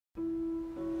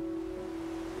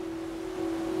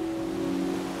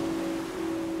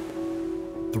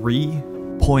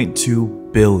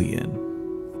3.2 billion.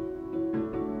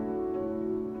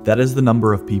 That is the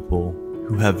number of people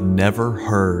who have never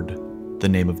heard the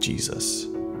name of Jesus.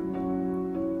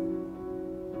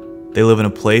 They live in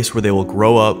a place where they will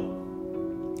grow up,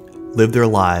 live their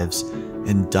lives,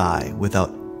 and die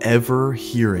without ever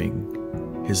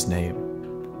hearing his name.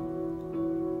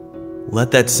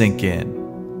 Let that sink in.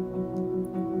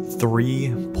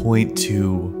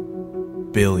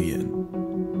 3.2 billion.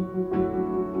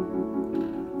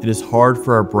 It is hard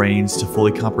for our brains to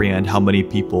fully comprehend how many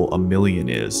people a million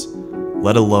is,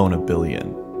 let alone a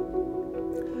billion.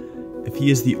 If he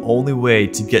is the only way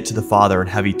to get to the Father and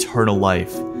have eternal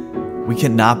life, we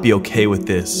cannot be okay with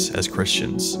this as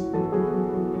Christians.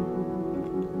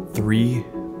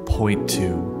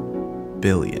 3.2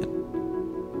 billion.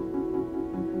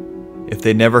 If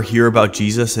they never hear about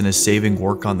Jesus and his saving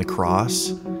work on the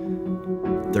cross,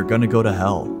 they're gonna go to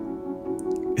hell.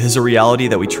 It is a reality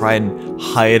that we try and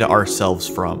hide ourselves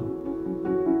from.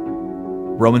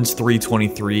 Romans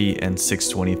 3:23 and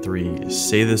 6:23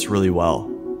 say this really well.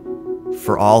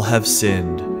 For all have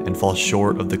sinned and fall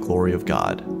short of the glory of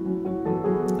God,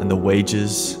 and the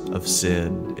wages of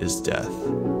sin is death.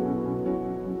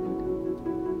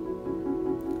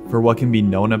 For what can be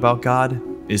known about God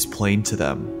is plain to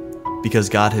them, because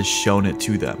God has shown it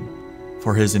to them.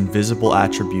 For his invisible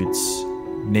attributes,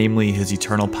 namely his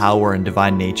eternal power and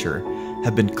divine nature,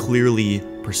 have been clearly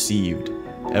perceived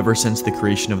ever since the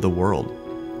creation of the world,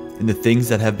 in the things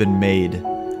that have been made,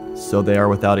 so they are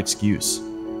without excuse.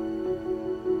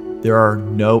 There are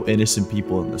no innocent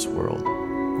people in this world.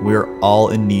 We are all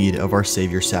in need of our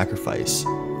Savior's sacrifice.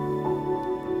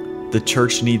 The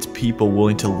church needs people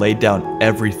willing to lay down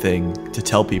everything to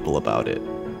tell people about it.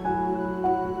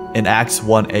 In Acts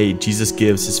 1:8, Jesus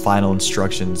gives his final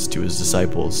instructions to his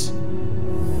disciples.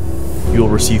 You will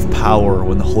receive power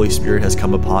when the Holy Spirit has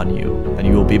come upon you, and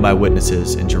you will be my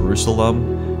witnesses in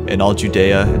Jerusalem, in all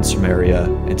Judea and Samaria,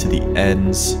 and to the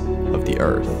ends of the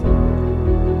earth.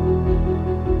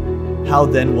 How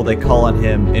then will they call on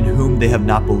him in whom they have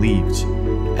not believed?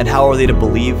 And how are they to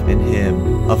believe in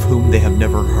him of whom they have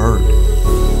never heard?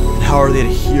 And how are they to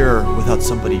hear without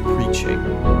somebody preaching?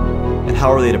 And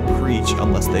how are they to preach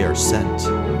unless they are sent?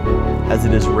 As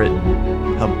it is written,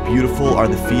 how beautiful are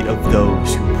the feet of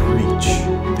those who preach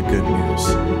the good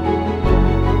news.